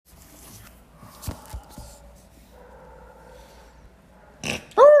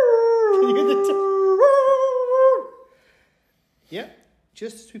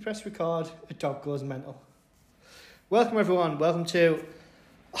Just we press record, a dog goes mental. Welcome everyone, welcome to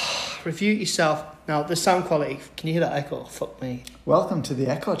Review It Yourself. Now the sound quality, can you hear that echo? Fuck me. Welcome to the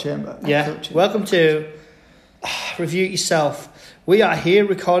echo chamber. Welcome to Review It Yourself. We are here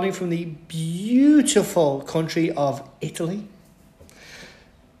recording from the beautiful country of Italy.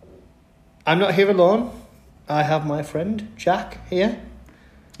 I'm not here alone. I have my friend Jack here.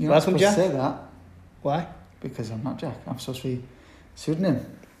 You're Welcome, not Jack. supposed to say that. Why? Because I'm not Jack. I'm supposed to be pseudonym.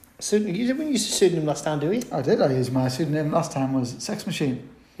 You didn't use a pseudonym last time, do we? I did. I used my pseudonym last time was Sex Machine.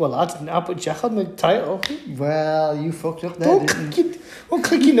 Well, I didn't. I put Jack on the title. Well, you fucked up there, didn't you? Don't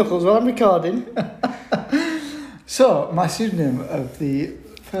click your knuckles while I'm recording. So, my pseudonym of the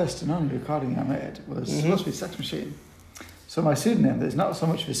first and only recording I made was supposed to be Sex Machine. So my pseudonym, there's not so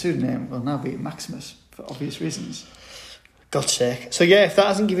much of a pseudonym, will now be Maximus, for obvious reasons. God's sake. So yeah, if that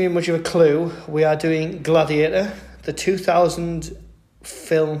hasn't given you much of a clue, we are doing Gladiator, the 2000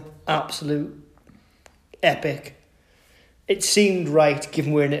 film, absolute epic. It seemed right,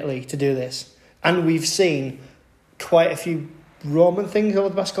 given we're in Italy, to do this. And we've seen quite a few Roman things over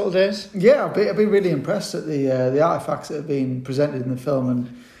the past couple of days. Yeah, I've been really impressed at the artefacts that have been presented in the film,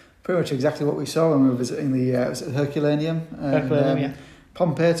 and pretty much exactly what we saw when we were visiting the Herculaneum. And,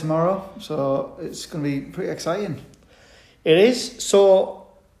 Pompeii tomorrow, so it's going to be pretty exciting. It is. So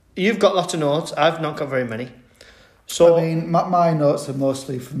you've got lots of notes. I've not got very many. So I mean, my notes are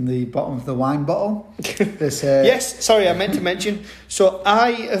mostly from the bottom of the wine bottle. Yes, sorry, I meant to mention. So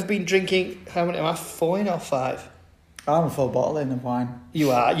I have been drinking. How many am I? 4 or 5? I'm a full bottle in of wine.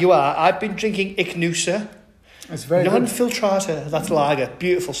 You are. I've been drinking Ignusa. It's very non-filtrata. That's lager.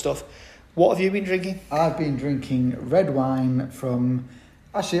 Beautiful stuff. What have you been drinking? I've been drinking red wine from.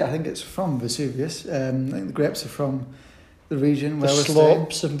 Actually, I think it's from Vesuvius. I think the grapes are from the region where we're staying.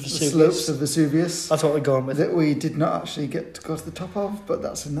 The slopes of Vesuvius. That's what we're going with. That we did not actually get to go to the top of, but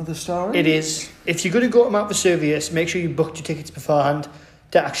that's another story. It is. If you're going to go to Mount Vesuvius, make sure you booked your tickets beforehand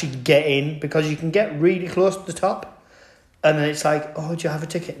to actually get in, because you can get really close to the top, and then it's like, oh, do you have a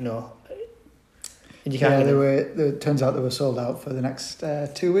ticket? No. And you can't it turns out they were sold out for the next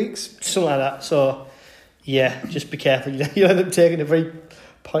 2 weeks. Something like that. So, yeah, just be careful. You end up taking a very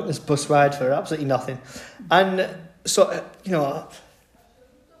pointless bus ride for absolutely nothing. And so,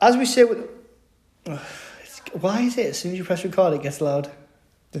 as we say with... why is it as soon as you press record it gets loud?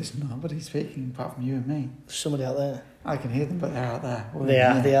 There's nobody speaking apart from you and me. There's somebody out there. I can hear them, but they're out there.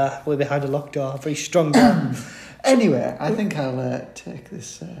 They are. We're behind a locked door. Very strong door. Anyway, I think I'll take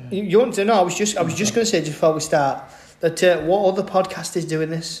this... You want to know? I was just going to say, just before we start, that what other podcast is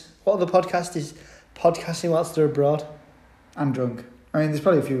doing this? What other podcast is podcasting whilst they're abroad? I'm drunk. I mean, there's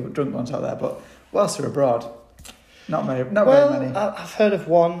probably a few drunk ones out there, but whilst they're abroad, not very many. I've heard of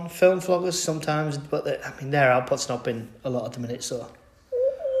one, film vloggers sometimes, but their output's not been a lot at the minute, so...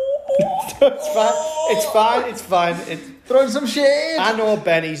 It's fine. Throwing some shade. I know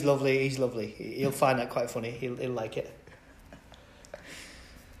Ben, he's lovely. He'll find that quite funny. He'll like it.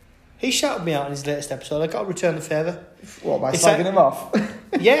 He shouted me out in his latest episode. I got to return the favour. What, by slagging him off?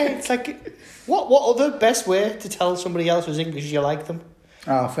 Yeah, it's like, what other best way to tell somebody else who's English you like them?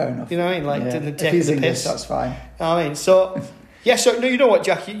 Oh, fair enough. You know what I mean? Like, if he's the piss. That's fine. I mean, so... Yeah, so, no, you know what,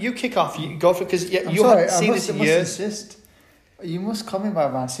 Jack? You kick off. You go for it, because you haven't seen this in years. Insist. You must call me by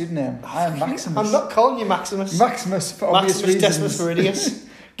my pseudonym. I am Maximus. I'm not calling you Maximus. Maximus for obvious reasons. Maximus Decimus Meridius.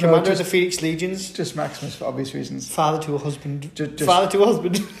 Commander of the Phoenix Legions. Just Maximus for obvious reasons. Father to a husband. Father to a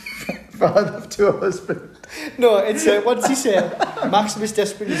husband. Father to a husband. No, it's... what does he say? Maximus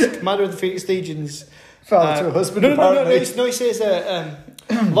Decimus, Commander of the Phoenix Legions. Father to a husband, No, he says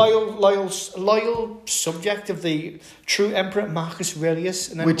loyal subject of the true Emperor Marcus Aurelius.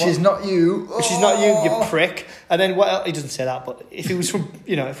 And then which is not you. Which is not you, you prick. And then what else? He doesn't say that, but if he was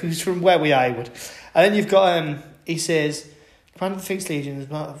from where we are, he would. And then you've got, he says, Commander of the Phoenix Legions,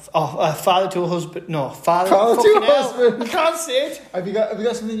 father to a husband. No, father to a husband. I can't say it. Have you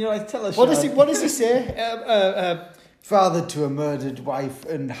got something you'd like to tell us? What does he say? Father to a murdered wife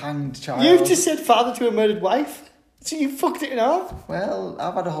and hanged child. You've just said father to a murdered wife. So you fucked it in half. Well,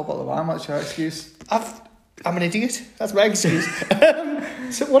 I've had a whole bottle of wine. What's your excuse? I'm an idiot. That's my excuse.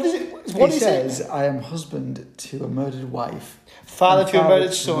 So what is it? He says, I am husband to a murdered wife. Father to a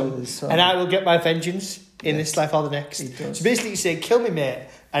murdered son. And I will get my vengeance in this life or the next. So basically you say, kill me, mate,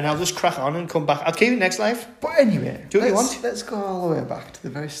 and I'll just crack on and come back. I'll kill you next life. But anyway, do what you want. Let's go all the way back to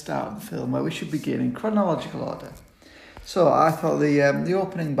the very start of the film, where we should begin in chronological order. So I thought the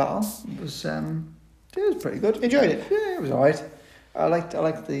opening battle was pretty good. Enjoyed it? Yeah, it was alright. I liked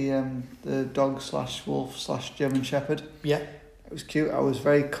the dog / wolf / German Shepherd. Yeah, it was cute. I was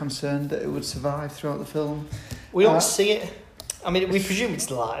very concerned that it would survive throughout the film. We don't see it. I mean, we presume it's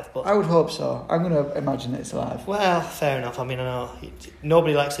live, but... I would hope so. I'm going to imagine it's live. Well, fair enough. I mean, I know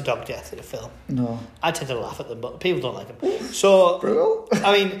nobody likes a dog death in a film. No. I tend to laugh at them, but people don't like them. So, brutal.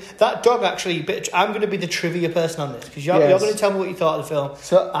 I mean, that dog actually... I'm going to be the trivia person on this, because you're going to tell me what you thought of the film.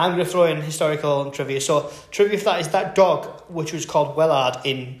 So I'm going to throw in historical and trivia. So, trivia for that is that dog, which was called Wellard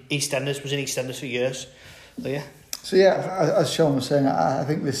in EastEnders, was in EastEnders for years. So, yeah. So yeah, as Sean was saying, I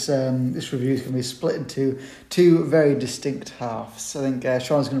think this review is going to be split into two very distinct halves. I think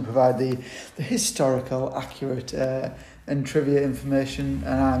Sean's going to provide the historical, accurate and trivia information,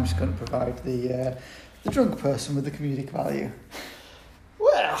 and I'm just going to provide the drunk person with the comedic value.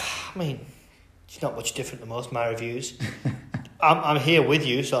 Well, I mean, it's not much different than most of my reviews. I'm here with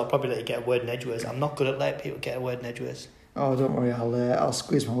you, so I'll probably let you get a word in edgeways. I'm not good at letting people get a word in edgeways. Oh, don't worry, I'll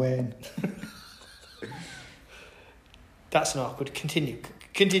squeeze my way in. That's an awkward. Continue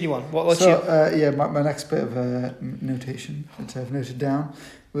on. What's your... my next bit of notation that I've noted down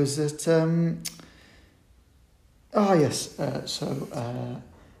was that...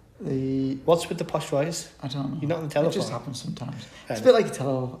 the... What's with the posh voice? I don't know. You're not on the telephone. It just happens sometimes. It's a bit like a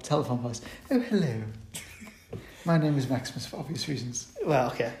telephone voice. Oh, hello. My name is Maximus for obvious reasons.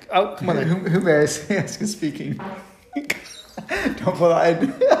 Well, okay. Oh, come on then. Who may I ask is speaking? Don't put that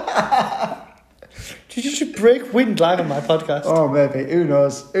in. Did you just break wind live on my podcast? Oh, maybe. Who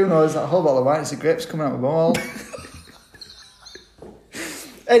knows? That whole bottle of wine, it's the grapes coming out of my ball.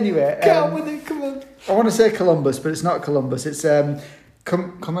 Anyway. Get on with it, come on. I want to say Columbus, but it's not Columbus. It's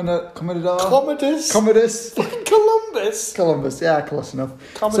Commodore. Commodus. Fucking Columbus. Columbus, yeah, close enough.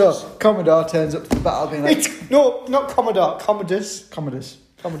 Commodus. So, Commodore turns up to the battle being like... No, not Commodore, Commodus. Commodus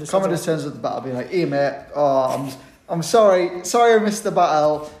turns up to the battle being like, hey mate, I'm sorry I missed the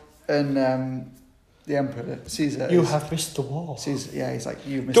battle. And... the Emperor, Caesar. You have missed the war. Caesar, yeah, he's like,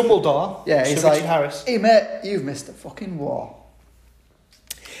 you've missed Dumbledore. Yeah, he's Sir like, Richard Harris. Hey mate, you've missed the fucking war.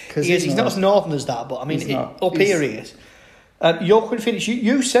 He's not as northern as that, but I mean, up here he is. Joaquin Phoenix,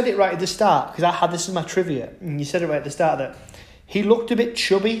 you said it right at the start, because I had this in my trivia, and you said it right at the start that he looked a bit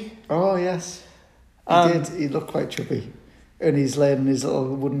chubby. Oh, yes. He did. He looked quite chubby. And he's laying in his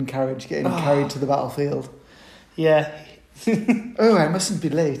little wooden carriage, getting carried to the battlefield. Yeah. Oh, I mustn't be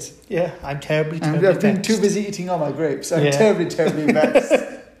late. Yeah, I'm terribly I've been too busy eating all my grapes. I'm terribly vexed.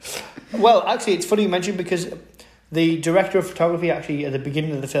 Well, actually, it's funny you mentioned, because the director of photography, actually, at the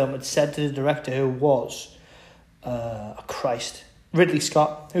beginning of the film, had said to the director, who was, Ridley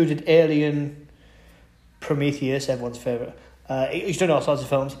Scott, who did Alien, Prometheus, everyone's favourite. He's done all sorts of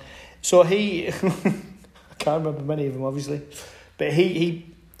films. So he, I can't remember many of them, obviously, but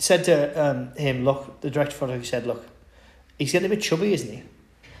he said to him, look, the director of photography said, look, he's getting a bit chubby, isn't he?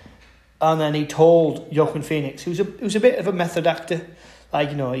 And then he told Joaquin Phoenix, who's a bit of a method actor, like,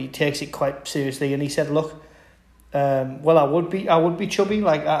 you know, he takes it quite seriously, and he said, look, well, I would be chubby,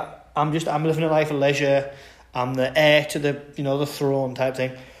 like I'm living a life of leisure, I'm the heir to the throne type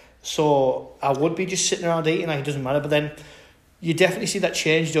thing, so I would be just sitting around eating, like, it doesn't matter. But then you definitely see that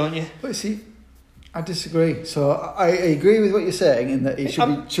change, don't you? But see, I disagree. So I agree with what you're saying in that he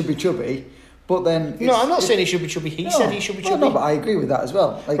should be chubby. But then... No, I'm not saying he should be chubby. He said he should be chubby. No, but I agree with that as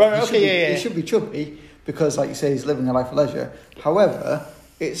well. Like, right, okay, he should be chubby because, like you say, he's living a life of leisure. However,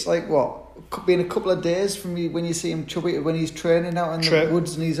 it's like, being a couple of days from when you see him chubby, when he's training out in the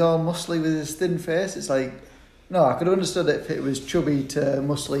woods and he's all muscly with his thin face, it's like... No, I could have understood it if it was chubby to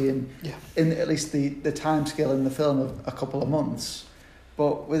muscly in at least the time scale in the film of a couple of months.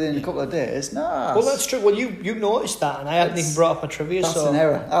 But within a couple of days, nah. Well, that's true. Well, you noticed that, and I hadn't even brought up my trivia. That's an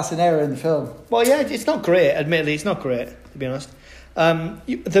error. That's an error in the film. Well, yeah, it's not great. Admittedly, it's not great, to be honest.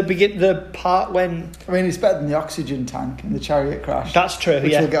 The part when... I mean, it's better than the oxygen tank in the chariot crash. That's true,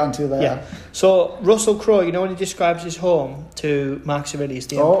 which we'll get onto there. Yeah. So, Russell Crowe, you know when he describes his home to Marcus Aurelius,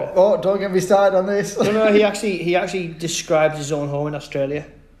 the Emperor? Oh, don't get me started on this. No, he actually describes his own home in Australia.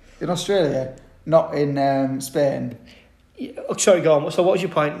 In Australia? Not in Spain? Sorry, go on. So what was your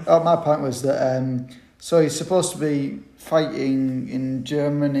point? My point was that... so he's supposed to be fighting in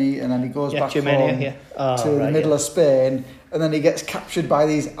Germany, and then he goes back home to the middle of Spain, and then he gets captured by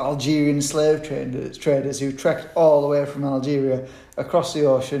these Algerian slave traders who trekked all the way from Algeria across the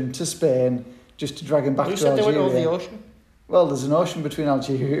ocean to Spain just to drag him back to Algeria. Who said they went over the ocean? Well, there's an ocean between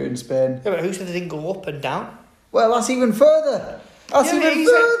Algeria and Spain. Yeah, but who said they didn't go up and down? Well, that's even further. But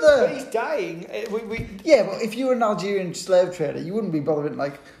he's dying. Yeah, but if you were an Algerian slave trader, you wouldn't be bothering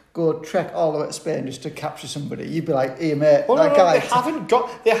go trek all the way to Spain just to capture somebody. You'd be like, hey mate, guy.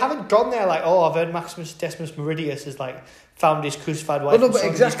 They haven't gone there like, oh, I've heard Maximus Decimus Meridius is like found his crucified wife. Well, no, and but son,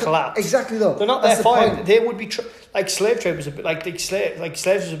 exactly, collapsed. exactly though. They're not That's there for the him. point. They would be like slave trade was a bit like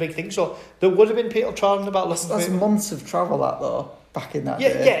slaves was a big thing. So there would have been people traveling about looking. That's for him. months of travel, that though. Back in that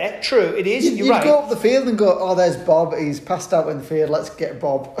Yeah, day. yeah, true. It is. You're You'd right. go up the field and go, oh, there's Bob. He's passed out in the field. Let's get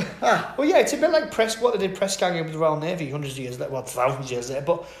Bob. Well, yeah, it's a bit like what they did press ganging with the Royal Navy hundreds of years later, well, thousands of years later.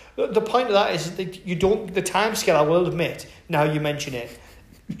 But the point of that is that you don't. The time scale, I will admit, now you mention it,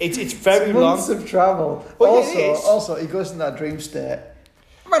 it's very long. Months of travel. Well, Also, he goes in that dream state.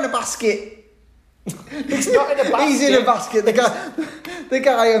 I'm in a basket. It's not in a basket. He's in a basket. The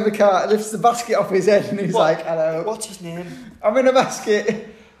guy in the car lifts the basket off his head and he's like, hello. What's his name? I'm in a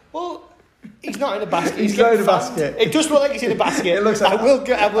basket. Well, he's not in a basket. He's not in a basket. It does look like he's in a basket. It looks like I will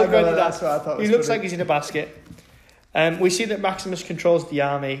go into that. That's what I thought. He looks like he's in a basket. We see that Maximus controls the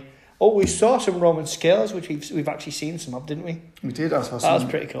army. Oh, we saw some Roman scales, which we've actually seen some of, didn't we? We did. That was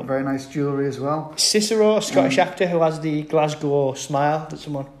pretty cool. Very nice jewellery as well. Cicero, Scottish actor who has the Glasgow smile that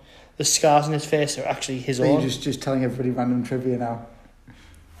someone... The scars on his face are actually his own. You're just telling everybody random trivia now.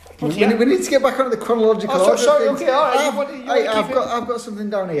 We Yeah. need to get back onto the chronological order. Sorry, okay, all right. I've got something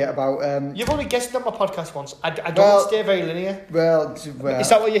down here about... You've only guessed on my podcast once. I don't stay very linear. Well, is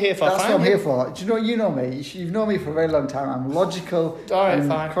that what you're here for? That's what I'm here for. Do you know me? You've known me for a very long time. I'm logical and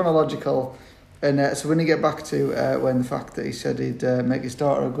chronological. And so when you get back to when the fact that he said he'd make his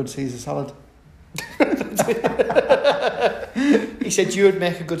daughter a good Caesar salad. He said you would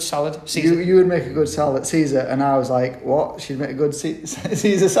make a good salad, Caesar. You would make a good salad, Caesar. And I was like, what? She'd make a good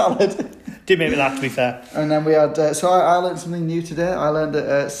Caesar salad? Did make me laugh, to be fair. And then we had... so I learned something new today. I learned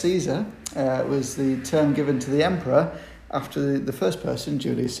that Caesar was the term given to the emperor after the first person,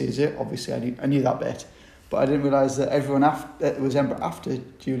 Julius Caesar. Obviously, I knew that bit. But I didn't realise that everyone that was emperor after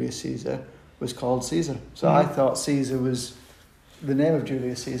Julius Caesar was called Caesar. So I thought Caesar was the name of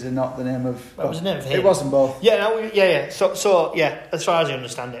Julius Caesar, not the name of... It was the name of him. It wasn't both. Yeah. So yeah, as far as I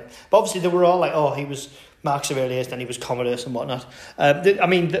understand it. But obviously they were all like, oh, he was Marcus Aurelius, then he was Commodus and whatnot.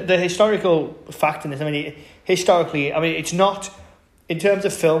 The historical fact in this, historically, it's not... In terms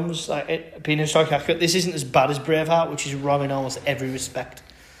of films, being historically accurate, this isn't as bad as Braveheart, which is wrong in almost every respect.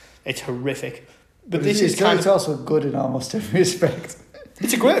 It's horrific. But this is it's also good in almost every respect.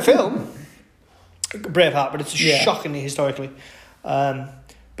 It's a great film, Braveheart, but it's shockingly historically. But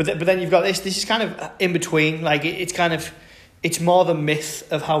then you've got this. This is kind of in between. It's more the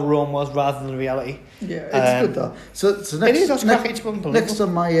myth of how Rome was rather than reality. Yeah, it's good though. So next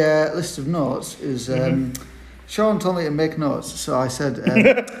on my list of notes is Sean told me to make notes. So I said,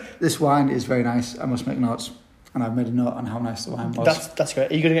 this wine is very nice. I must make notes. And I've made a note on how nice the wine was. That's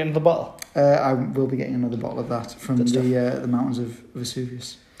great. Are you going to get another bottle? I will be getting another bottle of that from the mountains of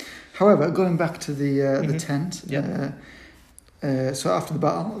Vesuvius. However, going back to the tent. Yeah. So after the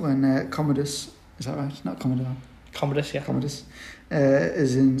battle, when Commodus, is that right? Not Commodore. Commodus, yeah. Commodus.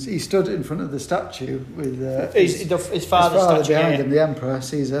 He stood in front of the statue with his father behind him, the Emperor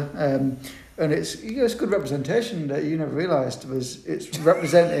Caesar. And it's good representation that you never realised it's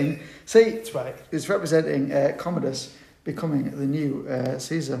representing. See, that's right. It's representing Commodus becoming the new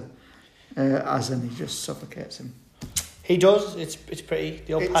Caesar, as in he just suffocates him. He does. It's pretty.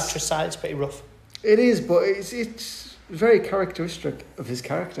 The old patricide is pretty rough. It is, but it's very characteristic of his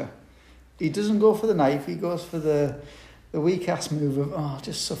character. He doesn't go for the knife. He goes for the weak ass move of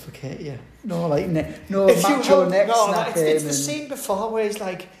just suffocate you. No, macho neck snapping. It's the scene before where he's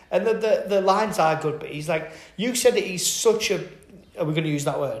like, and the lines are good, but he's like, you said that he's such a. Are we going to use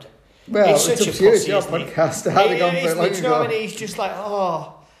that word? Well, it's up to you. It's your podcast. He's just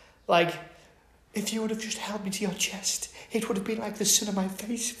like, if you would have just held me to your chest, it would have been like the sun on my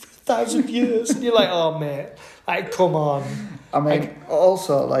face for 1,000 years. And you're like, oh mate, come on.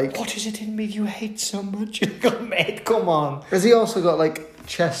 Also what is it in me you hate so much? You're like, oh mate, come on. Has he also got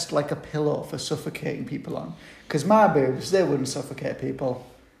chest like a pillow for suffocating people on? Because my boobs, they wouldn't suffocate people.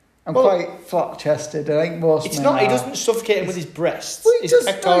 I'm quite flat-chested. I think most men are. He doesn't suffocate him with his breasts. Well, his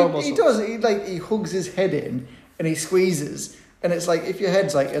pectoral muscles. He does. He hugs his head in and he squeezes. And it's like if your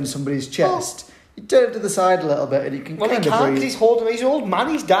head's in somebody's chest, you turn it to the side a little bit and you can kind of breathe. Well, he can't because he's an old man.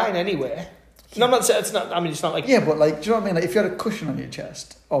 He's dying anyway. No, I'm not saying it's not. It's not like. Yeah, but do you know what I mean? If you had a cushion on your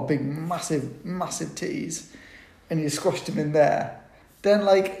chest or big, massive titties, and you squashed him in there, then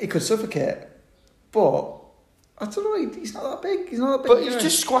he could suffocate. But I don't know. He's not that big. He's not that big. But he's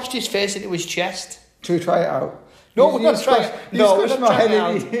just squashed his face into his chest. Should we try it out? No, we're not trying. No, we're not trying it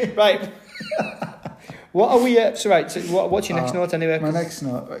out. Right. What are we? So what's your next note anyway? My next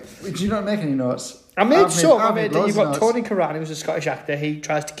note. Right. Do you not make any notes? I made some. You've got Tony Curran, who's a Scottish actor. He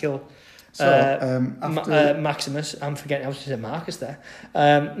tries to kill. Maximus, I'm forgetting, I was going to say Marcus there.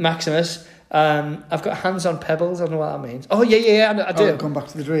 Maximus, I've got Hands on Pebbles. I don't know what that means. Oh yeah, I do. Going back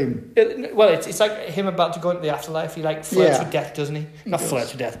to the dream. It's like him about to go into the afterlife. He like flirts with death, doesn't he? Not does.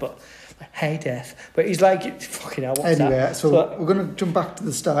 Flirts with death, but like, hey death. But he's like, fucking hell. What's anyway, that? so we're going to jump back to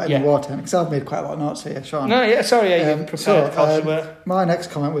the start in the wartime because I've made quite a lot of notes here, Sean. No, yeah, sorry, yeah, you prepared. My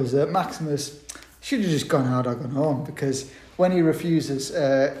next comment was that Maximus should have just gone hard or gone home because when he refuses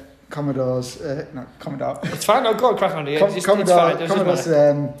Commodore's Commodore. It's fine. I'll go and crack on here. Commodore's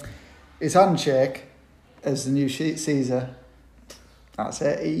his handshake as the new Caesar. That's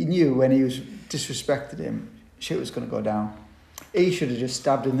it. He knew when he was disrespected him, shit was going to go down. He should have just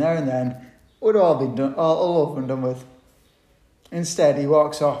stabbed him there and then. Would have all been done, all over and done with. Instead, he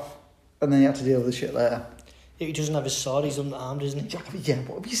walks off, and then he had to deal with the shit later. He doesn't have his sword. He's unarmed, isn't he? Yeah,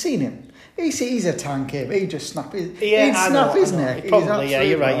 but have you seen him? He's a tank. He'd just snap his. Yeah, he'd snap his neck. Probably. Yeah,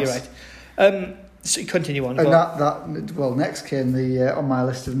 you're right. So continue on. And next came the on my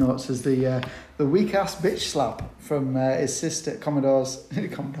list of notes is the weak ass bitch slap from his sister, Commodore's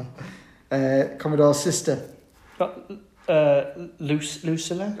sister.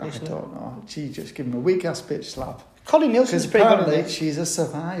 Lucilla? I don't know. She just gave him a weak ass bitch slap. Colin Nielsen's pretty good. Apparently, she's a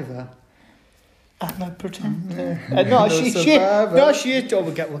survivor. I'm not pretending. No, she is. Oh,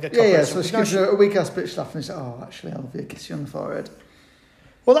 we'll get. Yeah. So she gives her a weak ass bitch slap, and she said, "Oh, actually, I'll kiss you on the forehead."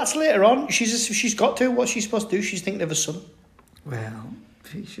 Well, that's later on. She's got to. What's she supposed to do? She's thinking of her son. Well,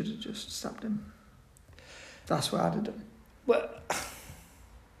 she should have just stabbed him. That's what I'd have done. Well,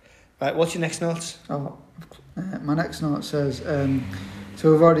 right. What's your next notes? My next note says,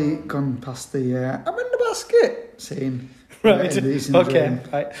 so we've already gone past the I'm in the basket scene. Right. Okay.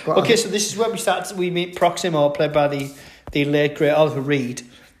 Right. Okay. So this is where we meet Proximo, played by the late great Oliver Reed,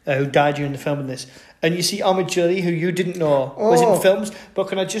 who died during the filming of this. And you see Armadillo, who you didn't know was in films. But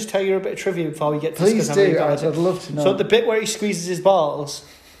can I just tell you a bit of trivia before we get to this? Please do. I'd love to know. So the bit where he squeezes his balls.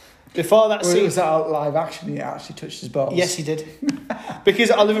 Before that scene... Was that live action? He actually touched his balls? Yes, he did.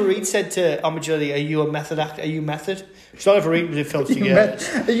 Because Oliver Reed said to Armadillo, are you a method actor? Are you method? Because Oliver Reed was in films for years.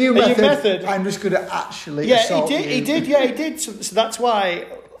 Are you method? I'm just going to actually assault you. He did. So that's why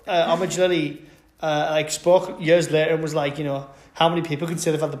Armadillo spoke years later and was like, how many people can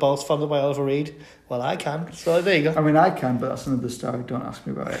say they've had the balls fondled by Oliver Reed? Well, I can. So there you go. I mean, I can, but that's another story. Don't ask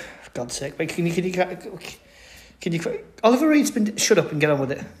me about it. For God's sake. Wait, can you... Oliver Reed's been... Shut up and get on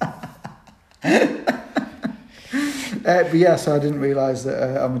with it. But yeah, so I didn't realise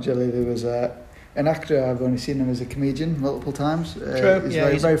that Armadillo, there was an actor. I've only seen him as a comedian multiple times. True.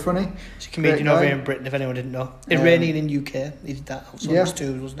 He's very funny. He's a comedian over here in Britain, if anyone didn't know. Iranian in UK. He did that also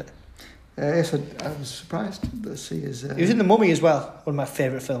too, wasn't it? Yes, I was surprised to see his... He was in The Mummy as well, one of my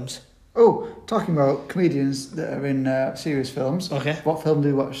favourite films. Oh, talking about comedians that are in serious films. Okay. What film did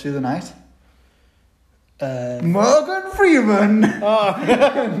you watch the other night? Morgan Freeman. Oh,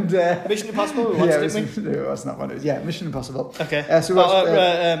 and, Mission Impossible. We watched, didn't we? No, that's not what it was. Yeah, Mission Impossible. Okay. So we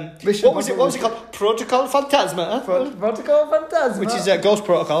watched, what was it called? Protocol Phantasma. Protocol Phantasma, which is Ghost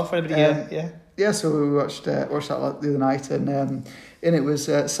Protocol for anybody here. Yeah. So we watched that the other night, and in it was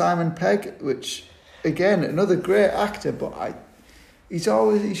Simon Pegg, which again another great actor, but he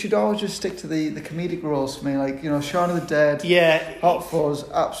should always just stick to the comedic roles for me, like Shaun of the Dead. Yeah. Hot Fuzz,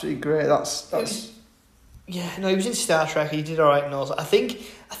 absolutely great. That's. Yeah, no, he was in Star Trek. He did all right, and also I think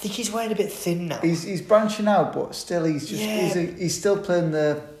he's wearing a bit thin now. He's branching out, but still, he's still playing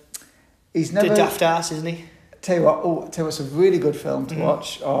the. He's never the daft ass, isn't he? Tell you what's a really good film to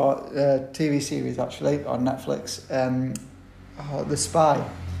watch, or TV series actually on Netflix. The Spy,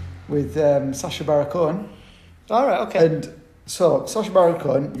 with Sacha Baron Cohen. All right, okay. And so Sacha Baron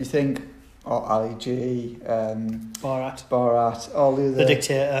Cohen, you think. Ali G, Borat, all the other... The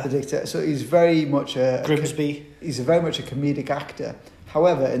Dictator. So he's very much Grimsby. He's very much a comedic actor.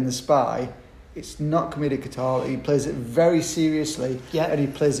 However, in The Spy, it's not comedic at all. He plays it very seriously, and he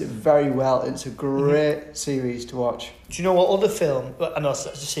plays it very well. It's a great series to watch. Do you know what other film... I know it's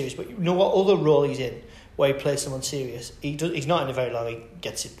a series, but you know what other role he's in where he plays someone serious? He's not in it very long.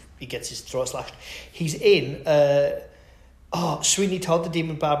 He gets his throat slashed. He's in... Sweeney Todd, the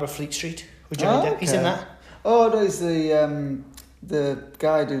Demon Barber of Fleet Street. With Johnny Depp. He's in that. Oh, no, he's the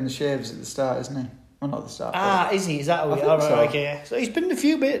guy doing the shaves at the start, isn't he? Well, not the start. Is he? Is that? Okay, yeah. So he's been in a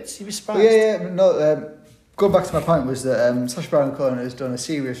few bits. You'd be surprised. Going back to my point was that Sacha Baron Cohen has done a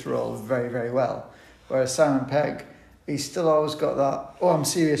serious role very, very well, whereas Simon Pegg, he's still always got that. I'm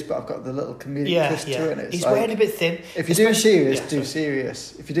serious, but I've got the little comedic twist to it. He's wearing a bit thin. If you're doing serious, do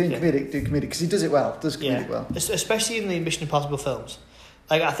serious. If you're doing comedic, do comedic, because he does it well. Does comedic well, especially in the Mission Impossible films.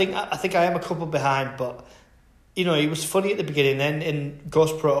 Like I think I am a couple behind, but he was funny at the beginning. Then in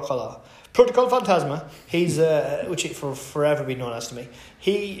Ghost Protocol Phantasma, he's which it will forever be known as to me.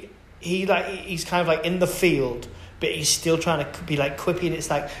 he's kind of like in the field, but he's still trying to be like quippy, and it's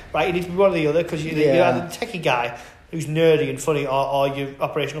like, right, you need to be one or the other, because you're either the techie guy who's nerdy and funny, or you're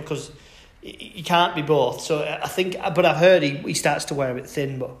operational, because you can't be both. So I think, but I've heard he starts to wear a bit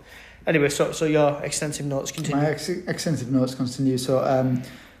thin. But anyway, so your extensive notes continue. My extensive notes continue.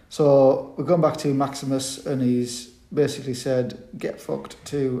 So we're going back to Maximus, and he's basically said, "Get fucked"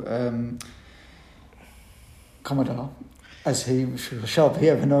 to Commodore, as he shall be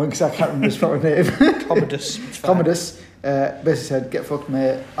ever known, because I can't remember his proper name. Commodus. Basically said, "Get fucked,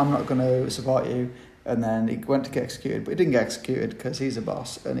 mate. I'm not going to support you." And then he went to get executed, but he didn't get executed because he's a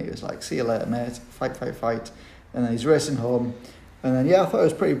boss. And he was like, "See you later, mate. Fight. And then he's racing home. And then, I thought it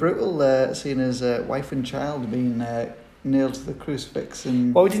was pretty brutal seeing his wife and child being nailed to the crucifix.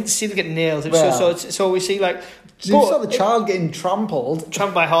 And well, we didn't see them get nailed. So we see like... You saw the child getting trampled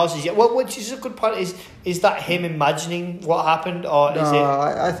by horses, yeah. Well, which is a good point. Is that him imagining what happened, or is it...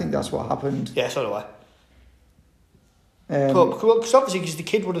 I think that's what happened. Yeah, so do I. Because obviously, the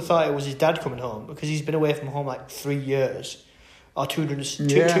kid would have thought it was his dad coming home, because he's been away from home like 3 years, or 2 years,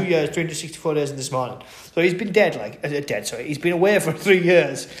 364 days in this morning. So he's been he's been away for 3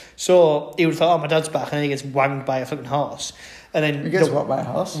 years. So he would have thought, my dad's back, and then he gets wanged by a flipping horse. And then he gets what by a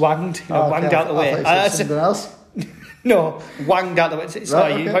horse? Wanged, wanged out the way. Something else? No, wanged out the way.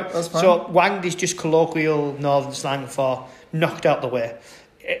 Sorry, that's fine. So wanged is just colloquial northern slang for knocked out the way.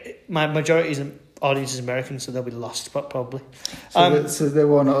 My majority is audience is American, so they'll be lost, probably. So there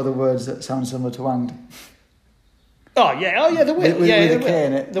were no other words that sound similar to wanged? Oh yeah, they will. With a K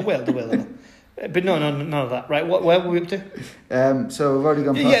in it. They will. But no, none of that. Right, where were we up to? So we've already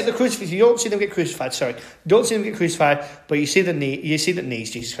gone past... Yeah, the crucifix. You don't see them get crucified, sorry. You don't see them get crucified, but you see the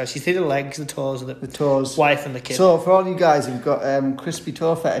knees, Jesus Christ. You see the legs, the toes, the toes. Wife and the kid. So for all you guys who've got crispy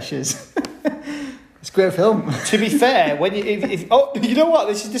toe fetishes... It's a great film. To be fair, when you you know what?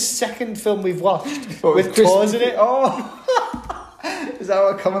 This is the second film we've watched with toes in it. Oh, is that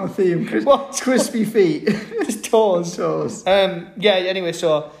our common theme? Crispy feet, just toes. Anyway,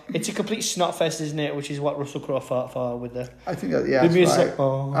 so it's a complete snot fest, isn't it? Which is what Russell Crowe fought for with the. I think that the music.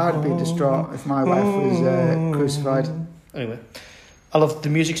 Right. I'd be distraught if my wife was crucified. Anyway. I love the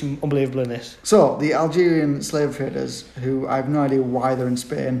music's unbelievable in this. So, the Algerian slave traders, who I have no idea why they're in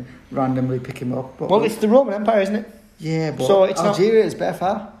Spain, randomly pick him up. But it's the Roman Empire, isn't it? Yeah, but so it's Algeria is bare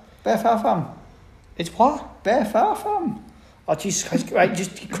far. Bare far, fam. It's what? Bare far, fam. Oh, Jesus Christ. Right,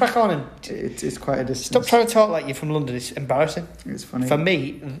 just crack on and... It's quite a distance. Stop trying to talk like you're from London. It's embarrassing. It's funny. For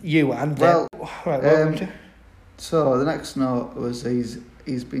me, you and them. Right, so, the next note was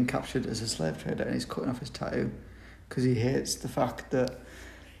he's been captured as a slave trader and he's cutting off his tattoo. Because he hates the fact that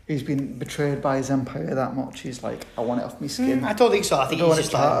he's been betrayed by his empire that much. He's like, I want it off my skin. I don't think so. I think he's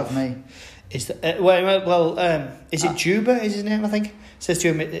just part of me. Is it Juba? Is his name? I think it says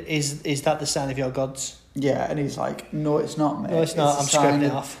to him, "Is that the sign of your gods?" Yeah, and he's like, "No, it's not, mate. No, it's not. I'm scraping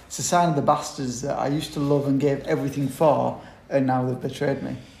it off. It's a sign of the bastards that I used to love and gave everything for, and now they've betrayed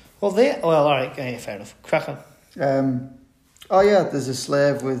me." All right. Yeah, fair enough. Crack on. There's a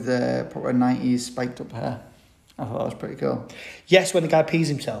slave with proper 90s spiked up hair. I thought that was pretty cool. Yes, when the guy pees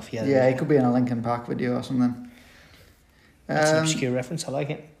himself. Yeah, he could be in a Linkin Park video or something. That's an obscure reference. I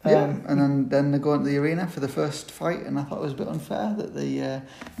like it. And then they go into the arena for the first fight, and I thought it was a bit unfair that the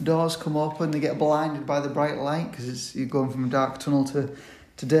doors come open, they get blinded by the bright light because you're going from a dark tunnel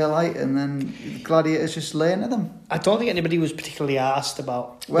to daylight, and then the Gladiator's just laying at them. I don't think anybody was particularly asked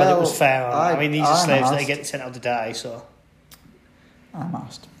about whether it was fair or not. I mean, these are slaves that are getting sent out to die, so... I'm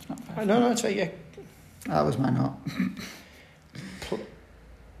asked. It's not fair. No, it's right, yeah. That was my note.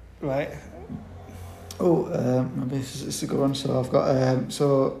 Right. Maybe this is a good one. So I've got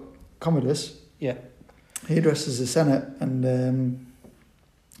Commodus. Yeah. He addresses the Senate and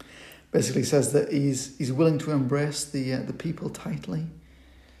basically says that he's willing to embrace the people tightly.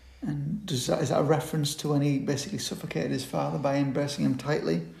 And is that a reference to when he basically suffocated his father by embracing him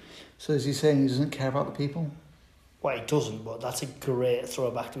tightly? So is he saying he doesn't care about the people? Well, he doesn't, but that's a great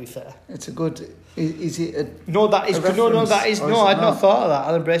throwback, to be fair. It's a good... Is it a... No, that is... No, I'd not thought of that.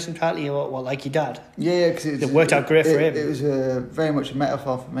 I'll embrace him tightly, like your dad. Yeah, because it worked out great for him. It was very much a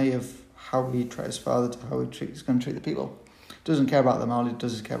metaphor for me of how he treats his father to how he's going to treat the people. Doesn't care about them, all he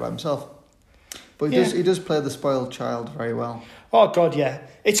does is care about himself. But he does play the spoiled child very well. Oh, God, yeah.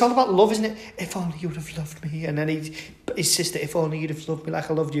 It's all about love, isn't it? If only you would have loved me. And then his sister, if only you'd have loved me like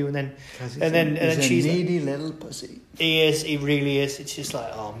I loved you. And then she's a needy little pussy. He is. He really is. It's just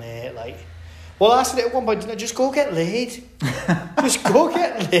like, oh, mate, like... Well, I said it at one point, just go get laid. Just go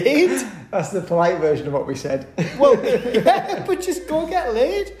get laid. That's the polite version of what we said. Well, yeah, but just go get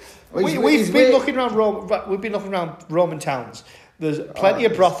laid. We've been looking around Rome. We've been looking around Roman towns. There's plenty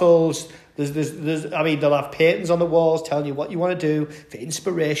of brothels. There's. I mean, they'll have paintings on the walls telling you what you want to do for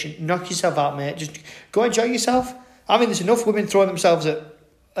inspiration. Knock yourself out, mate. Just go enjoy yourself. I mean, there's enough women throwing themselves at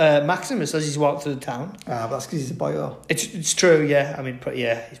Maximus as he's walked through the town. But that's because he's a boy, though. It's true, yeah. I mean,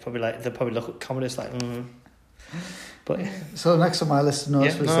 he's probably like, they'll probably look at Commodus like, But yeah. So next on my list of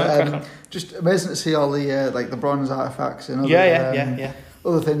notes was just amazing to see all the the bronze artifacts and other,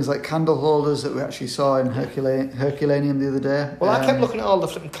 other things like candle holders that we actually saw in Herculaneum the other day. Well, I kept looking at all the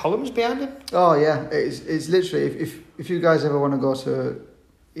flipping columns behind him. Oh yeah, it's literally if you guys ever want to go to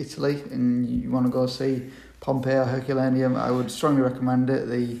Italy and you want to go see Pompeii or Herculaneum, I would strongly recommend it.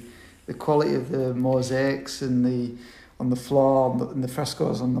 The quality of the mosaics and on the floor and the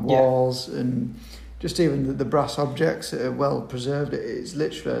frescoes on the walls and just even the brass objects that are well preserved. It's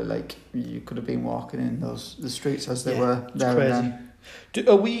literally like you could have been walking in the streets as they were there crazy. And then.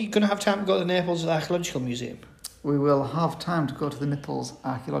 Are we going to have time to go to the Naples Archaeological Museum? We will have time to go to the Naples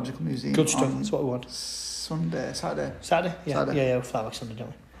Archaeological Museum. Good stuff, that's what we want. Saturday? Saturday? Yeah, we'll fly back Sunday,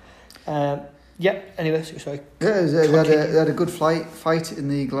 don't we? Anyway, sorry. Yeah, they had a good fight in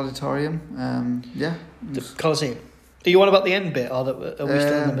the Gladiatorium. The Colosseum. Are you on about the end bit, or are we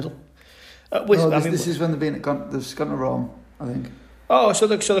still in the middle? This is when they've gone to Rome, I think. Oh, so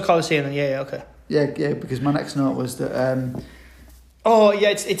the Colosseum, then, okay. Yeah, because my next note was that.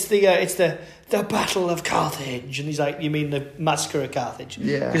 It's the Battle of Carthage, and he's like, you mean the massacre of Carthage?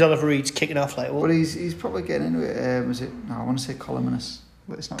 Yeah. Because Oliver Reed's kicking off like, well, but he's probably getting into it. I want to say Colymanus,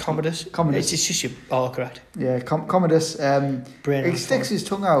 but it's not Commodus. Commodus. It's just your correct. Yeah, Commodus. He sticks his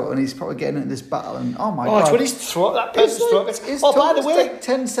tongue out, and he's probably getting into this battle. And oh my god! It's when his throat. That person's throat. His by the way, like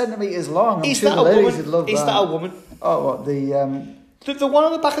 10 centimeters long. Is that a woman? Is that a woman? Oh, what the one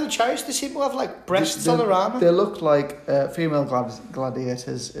on the back of the chariots? They seem to have like breasts on their armour. They look like female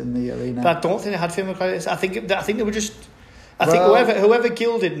gladiators in the arena. But I don't think they had female gladiators. I think they were just. I think whoever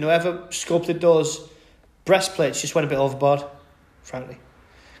gilded and whoever sculpted those breastplates just went a bit overboard, frankly.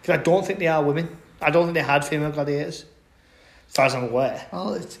 Because I don't think they are women. I don't think they had female gladiators, as far as I'm aware.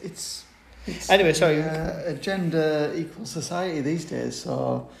 Well, it's anyway. Sorry, a gender equal society these days.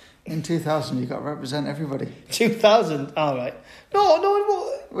 So in 2000, you got to represent everybody. 2000, all right. No.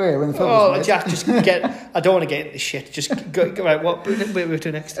 Wait, when the film was made. Jack, just get. I don't want to get into this shit. Just go right. What we're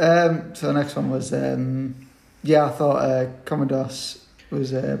doing next? So the next one was I thought Commodus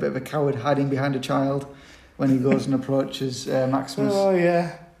was a bit of a coward hiding behind a child when he goes and approaches Maximus. Oh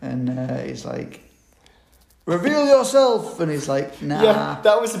yeah. And he's like, reveal yourself, and he's like, nah. Yeah,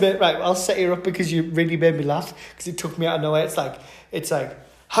 that was a bit right. I'll set you up because you really made me laugh because it took me out of nowhere. It's like,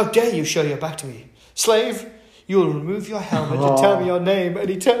 how dare you show your back to me, slave? You will remove your helmet and tell me your name. And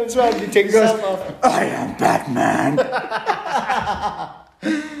he turns around and he takes his helmet off. I am Batman.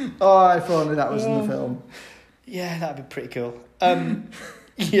 If only that was in the film. Yeah, that'd be pretty cool.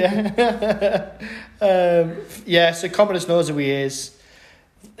 So Commodus knows who he is.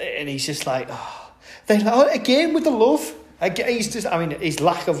 And he's just like, again with the love. His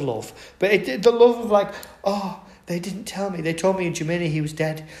lack of love. But the love of like, they didn't tell me. They told me in Germany he was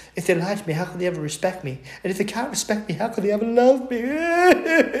dead. If they lied to me, how can they ever respect me? And if they can't respect me, how can they ever love me?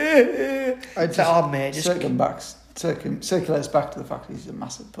 Mate, just circulates back to the fact that he's a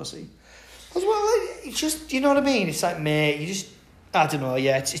massive pussy. Well, it's just, you know what I mean? It's like, mate, you just, I don't know,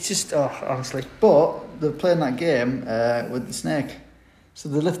 yeah, it's just, honestly. But they're playing that game with the snake. So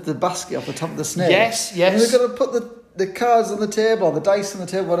they lift the basket off the top of the snake. Yes. And they're going to put the cards on the table, or the dice on the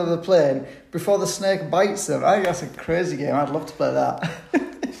table, whatever they're playing, before the snake bites them. I think that's a crazy game. I'd love to play that.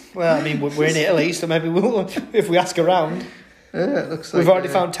 Well, I mean, we're in Italy, so maybe we'll, if we ask around. Yeah, it looks like... We've already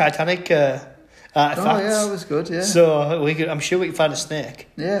found Titanic artifacts. Oh, yeah, that was good, yeah. So I'm sure we can find a snake.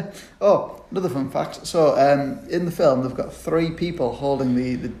 Yeah. Oh, another fun fact. So in the film, they've got 3 people holding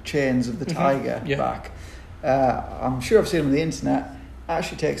the chains of the tiger back. I'm sure I've seen them on the internet. It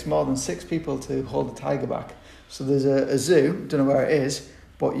actually takes more than 6 people to hold the tiger back. So there's a zoo, don't know where it is,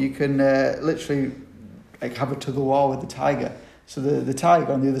 but you can literally like have a tug of war with the tiger. So the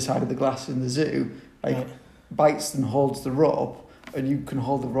tiger on the other side of the glass in the zoo bites and holds the rope, and you can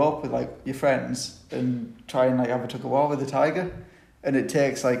hold the rope with like your friends and try and like have a tug of war with the tiger. And it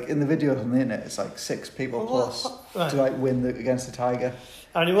takes like in the videos on the internet, it's like 6 people plus to like win against the tiger.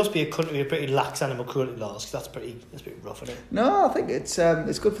 And it must be a country with pretty lax animal cruelty laws, because that's pretty rough, isn't it? No, I think it's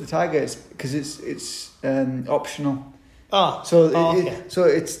good for the tiger because it's optional. Okay. So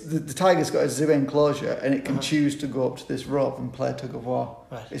it's the tiger's got a zoo enclosure, and it can choose to go up to this rope and play tug of war.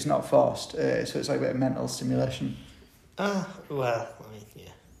 Right. It's not forced, so it's like a bit of mental stimulation. Well, I mean,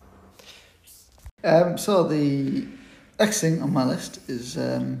 yeah. So the next thing on my list is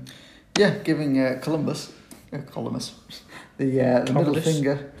giving Columbus Commodus. The middle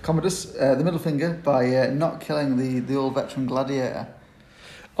finger, Commodus. The middle finger by not killing the old veteran Gladiator.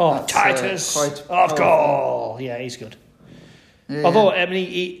 Oh, That's, Titus! quite Of course, yeah, he's good. Yeah. Although,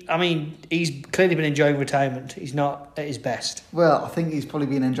 he's clearly been enjoying retirement. He's not at his best. Well, I think he's probably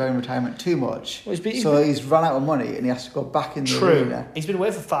been enjoying retirement too much. Well, he's run out of money and he has to go back in the arena. He's been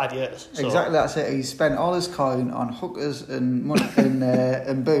away for 5 years. So. Exactly, that's it. He's spent all his coin on hookers and money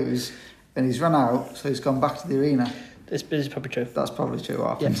and booze, and he's run out, so he's gone back to the arena. This is probably true. That's probably true.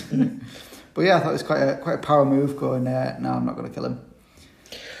 What happened? Yeah. But yeah, I thought it was quite a power move going, no, I'm not going to kill him.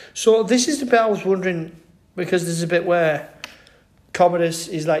 So this is the bit I was wondering, because there's a bit where Commodus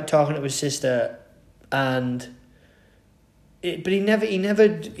is like talking to his sister, but he never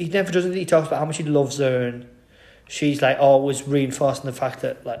does it. He talks about how much he loves her, and she's like always reinforcing the fact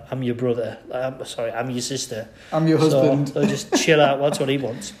that like I'm your brother, I'm your sister, I'm your husband. So just chill out. That's what he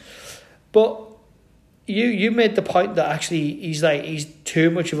wants. But you made the point that actually he's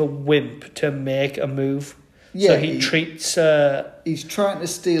too much of a wimp to make a move. Yeah, so he treats. He's trying to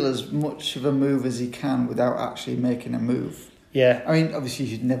steal as much of a move as he can without actually making a move. Yeah. I mean, obviously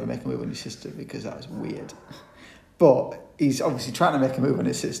you should never make a move on your sister because that was weird. But he's obviously trying to make a move on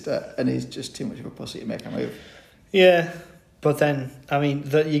his sister and he's just too much of a pussy to make a move. Yeah. But then,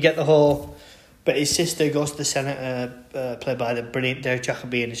 you get the whole... But his sister goes to the senator, played by the brilliant Derek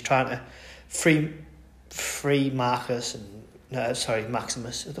Jacobi, and is trying to free Marcus and...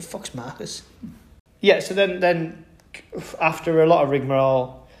 Maximus. Who the fuck's Marcus? Yeah, so then after a lot of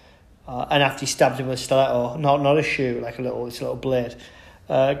rigmarole... and after he stabs him with a stiletto, not a shoe, like it's a little blade,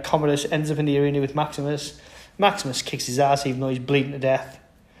 Commodus ends up in the arena with Maximus. Maximus kicks his ass even though he's bleeding to death.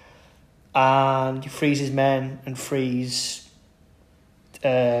 And he frees his men and frees,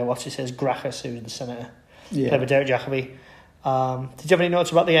 Gracchus, who's the senator. Yeah. Played by Derek Jacobi. Did you have any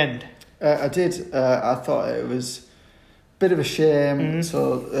notes about the end? I did. I thought it was a bit of a shame. Mm-hmm.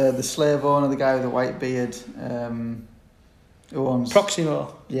 So the slave owner, the guy with the white beard... who owns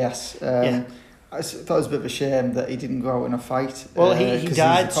Proximo. Yes. Yeah. I thought it was a bit of a shame that he didn't go out in a fight. Well, he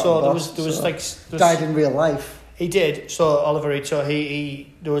died, so there was died in real life. He did. So Oliver Reed. So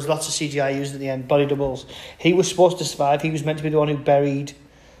he there was lots of CGI used at the end, body doubles. He was supposed to survive. He was meant to be the one who buried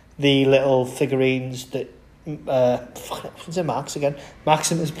the little figurines that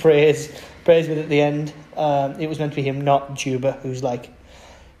Maximus prays with at the end. It was meant to be him, not Juba, who's like,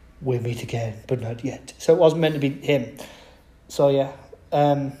 we'll meet again, but not yet. So it wasn't meant to be him. So yeah,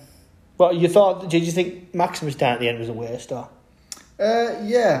 well, did you think Maximus down at the end was a waste or?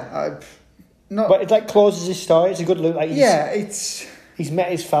 Yeah, not. But it like closes his story. It's a good look. Like he's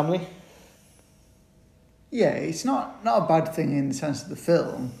met his family. Yeah, it's not a bad thing in the sense of the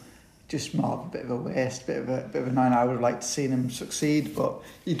film. Just more of a bit of a waste, bit of a 9. I would have liked to see him succeed, but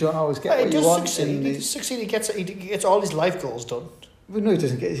you don't always get what you want. He succeed. He gets all his life goals done. Well, no, he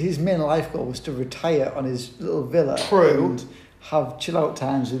doesn't get. His main life goal was to retire on his little villa. True. And have chill out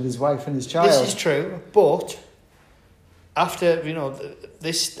times with his wife and his child. This is true, but after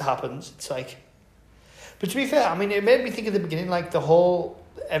this happens, it's like. But to be fair, I mean, it made me think at the beginning, like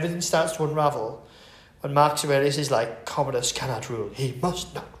everything starts to unravel when Marcus Aurelius is like, Commodus cannot rule; he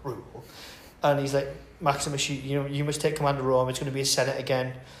must not rule, and he's like, Maximus, you must take command of Rome. It's going to be a senate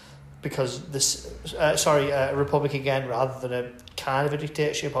again. Because a republic again, rather than a kind of a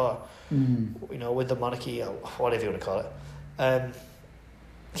dictatorship, or with the monarchy or whatever you want to call it.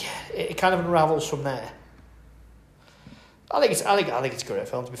 It kind of unravels from there. I think it's a great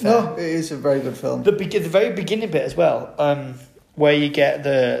film. To be fair, no, it is a very good film. The very beginning bit as well, where you get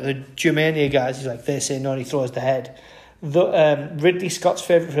the Germania guys. He's like this, and he throws the head. Ridley Scott's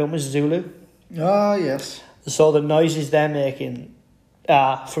favourite film is Zulu. Ah, yes. So the noises they're making.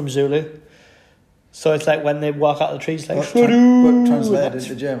 From Zulu. So it's like when they walk out of the trees, like... What translated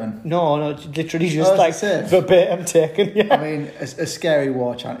into German? No, literally just like verbatim taken, yeah. I mean, a scary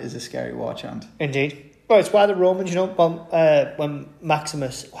war chant is a scary war chant. Indeed. Well, it's why the Romans, when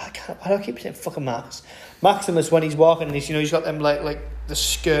Maximus... Why do I keep saying fucking Marcus? Maximus, when he's walking, and he's got them like the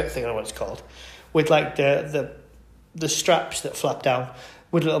skirt thing, I don't know what it's called, with like the straps that flap down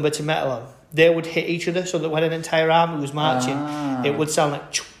with little bits of metal on. They would hit each other so that when an entire army was marching, it would sound like...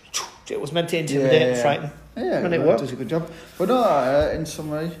 It was meant to intimidate and frighten. Yeah, and it does a good job. But no, in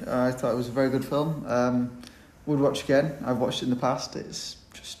summary, I thought it was a very good film. Would watch again. I've watched it in the past. It's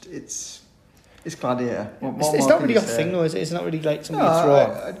Gladiator. It's not really your thing, though, is it? It's not really like something you throw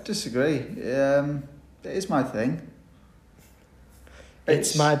on. I disagree. It is my thing.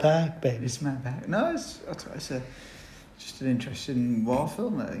 It's my bag, baby. It's my bag. No, it's just an interesting war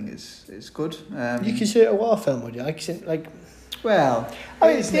film. I think it's good. You consider it a war film, would you? Well,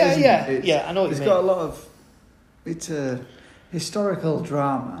 well, I mean, yeah. I know what you mean. It's got a lot of it's a historical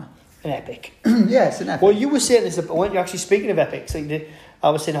drama. An epic. Yeah, it's an epic. Well, you were saying this, when you're actually speaking of epics, I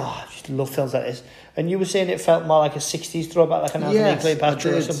was saying, I just love films like this. And you were saying it felt more like a 60s throwback, like an Anthony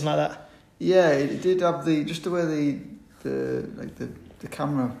Cleopatra or something like that. Yeah, it did have just the way the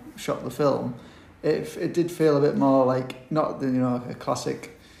camera shot the film. It did feel a bit more like, not like a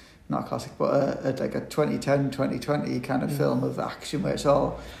classic, not a classic, but like a 2010, 2020 kind of film of action where it's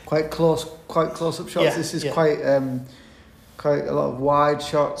all quite close up shots. Yeah, this is quite a lot of wide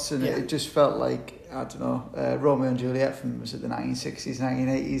shots, and it just felt like, I don't know, Romeo and Juliet from, was it the 1960s,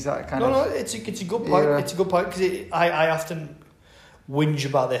 1980s, that kind of... No, it's a good point. Era. It's a good point, because I often whinge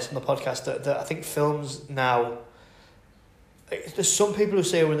about this on the podcast, that I think films now... There's some people who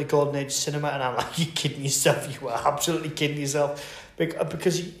say we're in the golden age of cinema, and I'm like, you're kidding yourself. You are absolutely kidding yourself.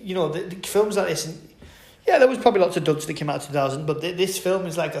 Because, the films like this... there was probably lots of duds that came out in 2000, but this film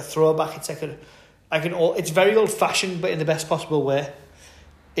is like a throwback. It's like it's very old-fashioned, but in the best possible way.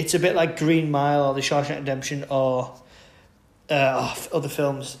 It's a bit like Green Mile or The Shawshank Redemption or other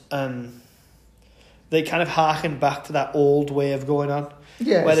films. They kind of harken back to that old way of going on,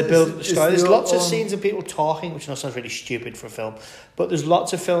 where they build the story. There's lots of scenes of people talking, which sounds really stupid for a film, but there's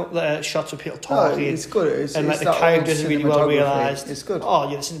lots of shots of people talking. It's good. The characters are really well realised. It's good. Oh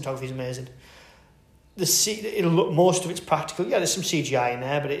yeah, the cinematography is amazing. Most of it's practical. Yeah, there's some CGI in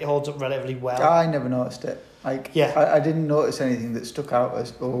there, but it holds up relatively well. I never noticed it. I didn't notice anything that stuck out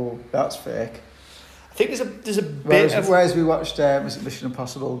as, oh, that's fake. I think there's a bit whereas we watched Mission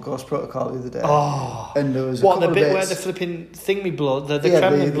Impossible Ghost Protocol the other day. Oh, and there was the bit where the flipping thingy blows, the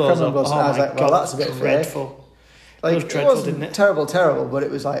Kremlin blows up. Oh, I was like, well, that's a bit dreadful. Like, it was dreadful, didn't it? Terrible, but it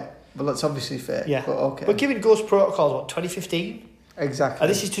was like, well, that's obviously fake. Yeah, but okay. But given Ghost Protocol, 2015? Exactly. And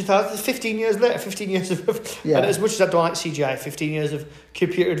this is 2000, 15 years later, 15 years of... And as much as I don't like CGI, 15 years of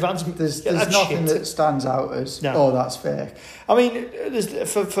computer advancement... There's nothing that stands out as, that's fake. I mean,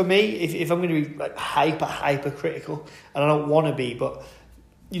 for me, if I'm going to be like hyper critical, and I don't want to be, but,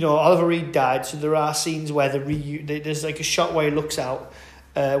 Oliver Reed died, so there are scenes where there's like a shot where he looks out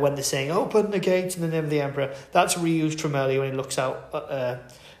when they're saying, open the gates in the name of the Emperor. That's reused from earlier when he looks out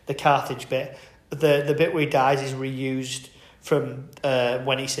the Carthage bit. The bit where he dies is reused from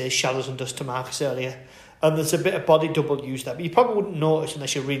when he says shadows and dust to Marcus earlier. And there's a bit of body double used there, but you probably wouldn't notice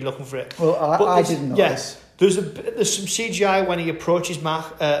unless you're really looking for it. Well, I didn't notice. Yeah, there's some CGI when he approaches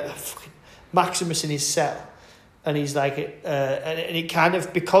Maximus in his cell, and he's like, and it kind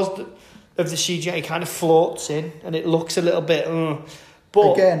of, because of the CGI, it kind of floats in, and it looks a little bit...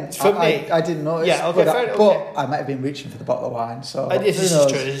 But again, for me, I didn't notice. Yeah, okay, but I might have been reaching for the bottle of wine. So this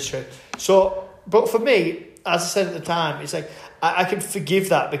is true. So, but for me, as I said at the time, it's like I can forgive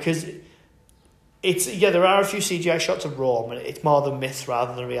that, because there are a few CGI shots of Rome, and it's more the myth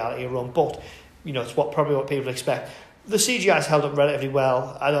rather than the reality of Rome. But it's probably what people expect. The CGI's held up relatively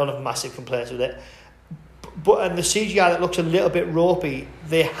well. I don't have massive complaints with it. And the CGI that looks a little bit ropey,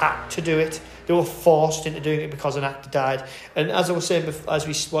 they had to do it. They were forced into doing it because an actor died. And as I was saying before, as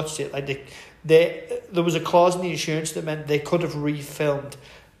we watched it, like there was a clause in the insurance that meant they could have refilmed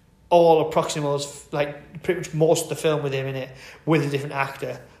all of Proximo's, like pretty much most of the film with him in it, with a different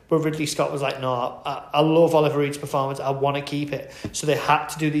actor. But Ridley Scott was like, no, I love Oliver Reed's performance. I want to keep it. So they had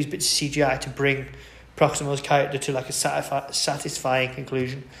to do these bits of CGI to bring Proximo's character to like a satisfying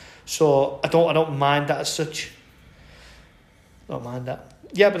conclusion. So I don't mind that as such. I don't mind that.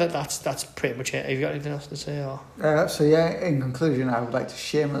 Yeah, but that's pretty much it. Have you got anything else to say? Or? In conclusion, I would like to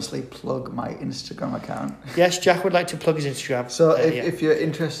shamelessly plug my Instagram account. Yes, Jack would like to plug his Instagram. So if you're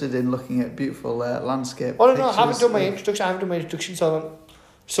interested in looking at beautiful landscape pictures... I haven't done my introduction.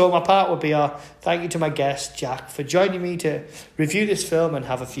 So my part would be thank you to my guest, Jack, for joining me to review this film and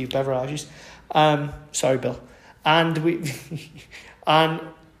have a few beverages. Sorry, Bill. And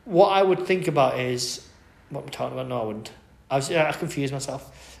what I would think about is... What I'm talking about? No, I wouldn't. I confused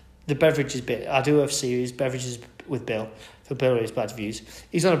myself. The beverages bit. I do have series, beverages with Bill. For Bill is bad views.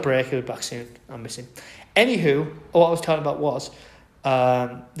 He's on a break. He'll be back soon. I'm missing. Anywho, what I was talking about was,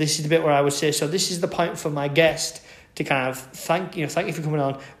 this is the bit where I would say, so this is the point for my guest to kind of thank you for coming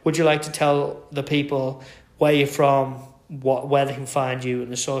on. Would you like to tell the people where you're from, where they can find you,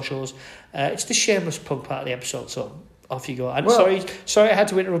 and the socials? It's the shameless plug part of the episode, so off you go. I'm sorry I had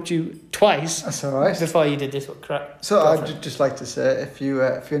to interrupt you twice. That's all right. Before you did this. Crap. So I'd just like to say, if you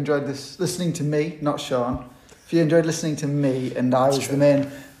enjoyed listening to me, not Sean, if you enjoyed listening to me and I was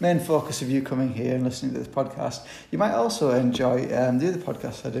the main focus of you coming here and listening to this podcast, you might also enjoy the other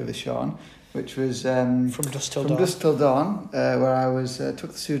podcast I did with Sean, which was From Dusk Till Dawn, where I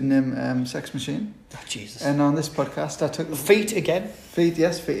took the pseudonym Sex Machine. Oh, Jesus. And on this podcast, I took Feet again. Feet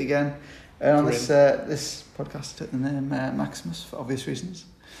again. And on this podcast. I took the name Maximus for obvious reasons.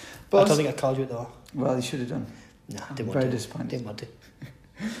 But I don't think I called you it though. Well, you should have done. No, I'm didn't very want to. disappointed. Didn't want to.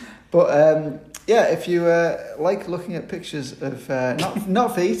 But yeah, if you like looking at pictures of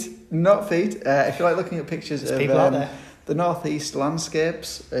not feet. If you like looking at pictures There's people out there. The northeast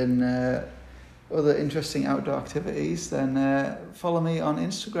landscapes and other interesting outdoor activities, then follow me on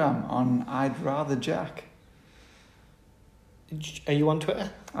Instagram on I'd Rather Jack. Are you on Twitter?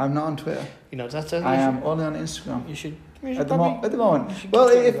 I'm not on Twitter. You know that's. I am only on Instagram. You should. At the moment. Well,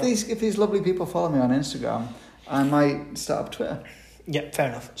 if these lovely people follow me on Instagram, I might start up Twitter. Yeah, fair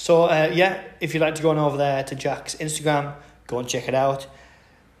enough. So, if you'd like to go on over there to Jack's Instagram, go and check it out.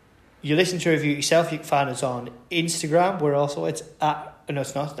 You listen to review yourself, you can find us on Instagram.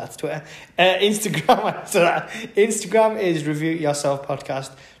 It's not, that's Twitter. Instagram, so Instagram is Review It Yourself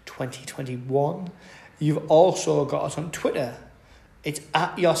Podcast 2021. You've also got us on Twitter. It's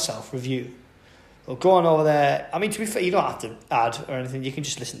 @YourselfReview. So go on over there. I mean, to be fair, you don't have to add or anything. You can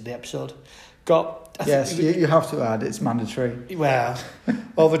just listen to the episode. You have to add. It's mandatory. Well,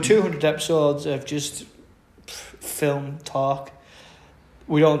 over 200 episodes of just film talk.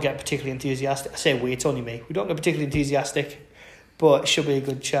 We don't get particularly enthusiastic. I say we, it's only me. We don't get particularly enthusiastic, but it should be a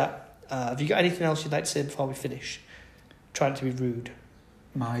good chat. Have you got anything else you'd like to say before we finish? Trying to be rude.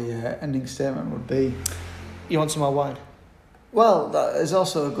 My ending statement would be... You want some more wine? Well, that is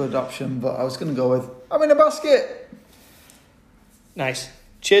also a good option, but I was going to go with, I'm in a basket! Nice.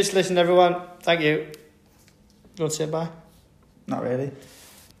 Cheers to listen, everyone. Thank you. You want to say bye? Not really.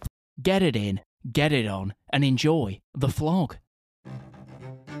 Get it in, get it on, and enjoy the vlog.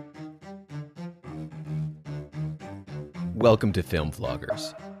 Welcome to Film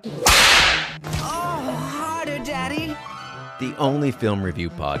Vloggers. Oh, harder, Daddy. The only film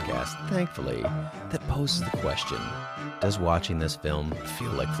review podcast, thankfully, that poses the question, does watching this film feel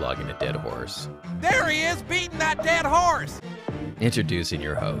like flogging a dead horse? There he is, beating that dead horse. Introducing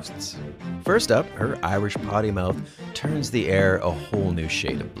your hosts. First up, her Irish potty mouth turns the air a whole new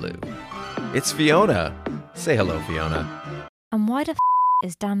shade of blue. It's Fiona. Say hello, Fiona. And why the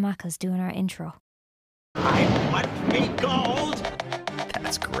is Dan Mackers doing our intro? I want to be gold.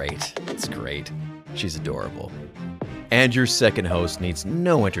 That's great. That's great. She's adorable. And your second host needs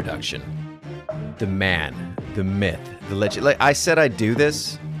no introduction. The man, the myth, the legend. Like I said I'd do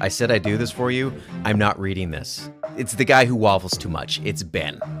this. I said I'd do this for you. I'm not reading this. It's the guy who waffles too much. It's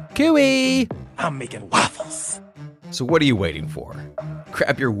Ben. Cooey! I'm making waffles. So what are you waiting for?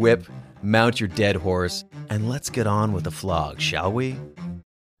 Grab your whip, mount your dead horse, and let's get on with the vlog, shall we?